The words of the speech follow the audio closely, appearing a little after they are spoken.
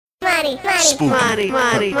Spooky.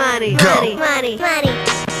 Go.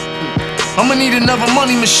 I'ma need another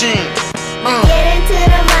money machine. Get into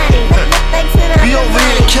the money. Be over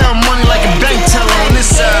here counting money like a bank teller on this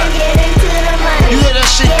side. You hear that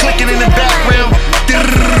shit clicking in the background?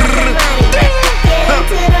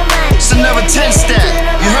 It's another 10 stack.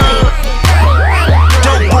 You heard?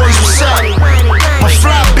 Dope boys, what's up? My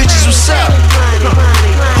fly bitches, what's up?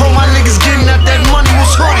 All my niggas getting out that money,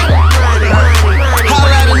 what's hoodie? Holla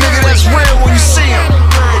at a nigga that's real when you see him.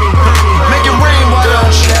 Make it rain while I'm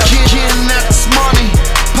getting at this money.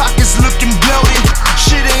 Pockets looking bloated.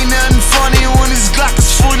 Shit ain't nothing funny when this Glock is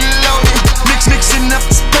fully loaded. Mixing up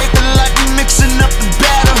this paper like we mixing up the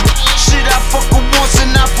batter. Shit, I fuck her once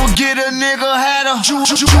and I forget a nigga had her.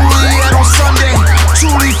 Juliet on Sunday,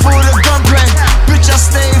 Julie for the gunplay. Bitch, I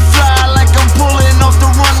stay fly like I'm pulling off the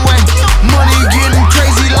runway. Money getting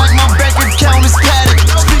crazy like my bank account is padded.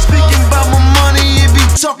 Speaking about my money, it be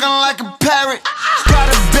talking like a parrot. Got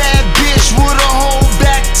a bad bitch with a whole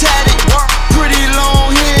back tatted. Pretty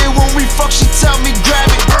long hair, when we fuck she tell me grab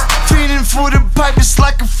it. Feeding for the pipe, it's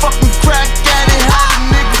like a fucking crack addict. Had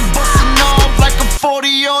a nigga busting off like a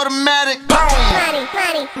 40 automatic.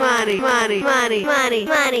 Money.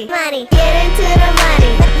 Get into the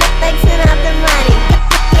money. Flexing up the money.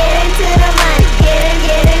 Get into the money. Get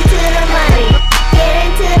into the money. Get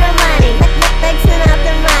into the money. Flexing up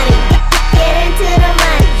the money. Get into the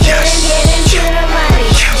money. Get into the money.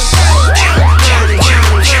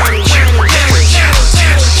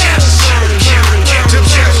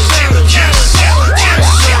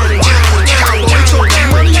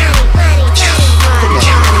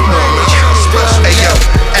 Hey yo,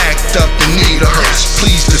 act up, the need a hearse.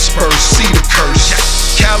 Please disperse, see the curse.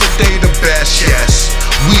 Caliday the best, yes,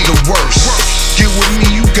 we the worst. Get with me,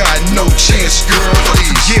 you got no chance, girl.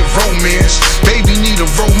 Forget romance, baby need a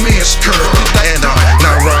romance curve. And not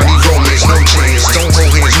Ronnie romance, no chance. Don't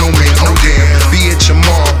hold hands, no man, no damn. Be at your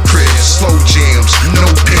mom crib, slow jams, no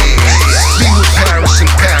pants. Be with Paris in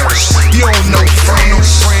Paris, you don't know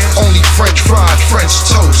France. Only French fries, French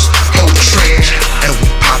toast, whole trend. And we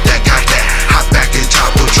pop that, got that. Hop back in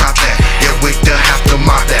top, we'll drop that. Yeah, wait to have to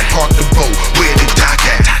mop that. Park the boat, where the dock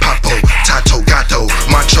at? Papo, Tato, Gato,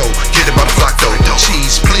 Macho, get it by the flock though.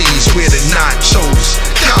 Cheese, please, where the nachos?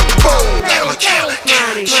 Capo,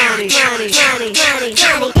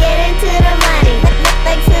 Get into the money.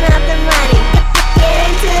 Flexing up the money. Get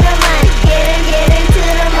into the money. Get into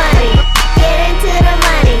the money. Get into the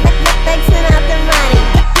money. Flexing up the money.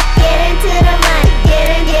 Get into the money. Get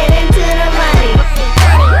into the money.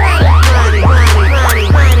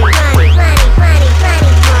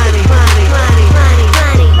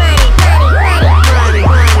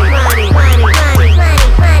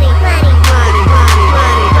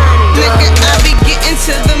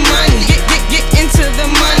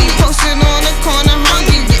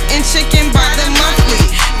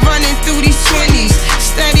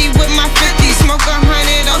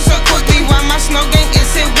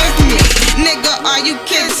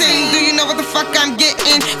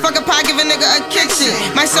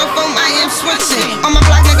 My cell phone, I am switching. On my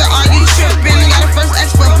block, nigga, are you tripping? Gotta first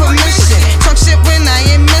ask for permission. Talk shit when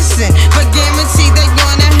I ain't missing, but guarantee they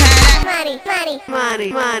gonna have that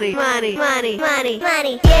Money.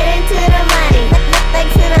 Get into the money.